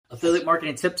Affiliate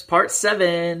marketing tips part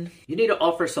 7. You need to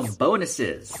offer some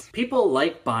bonuses. People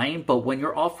like buying, but when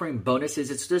you're offering bonuses,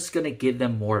 it's just going to give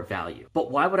them more value. But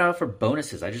why would I offer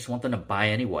bonuses? I just want them to buy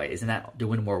anyway. Isn't that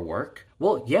doing more work?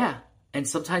 Well, yeah. And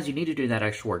sometimes you need to do that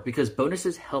extra work because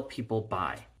bonuses help people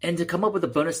buy. And to come up with a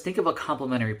bonus, think of a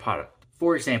complementary product.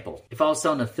 For example, if I was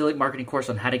selling an affiliate marketing course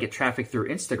on how to get traffic through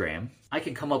Instagram, I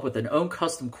can come up with an own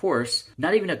custom course,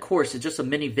 not even a course, it's just a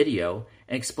mini video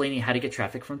and explaining how to get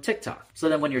traffic from TikTok. So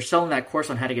then when you're selling that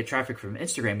course on how to get traffic from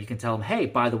Instagram, you can tell them, hey,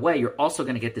 by the way, you're also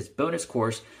going to get this bonus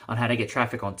course on how to get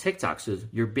traffic on TikTok. So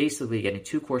you're basically getting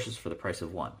 2 courses for the price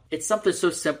of 1. It's something so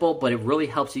simple, but it really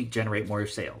helps you generate more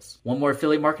sales. One more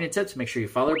affiliate marketing tips, make sure you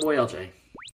follow your boy LJ.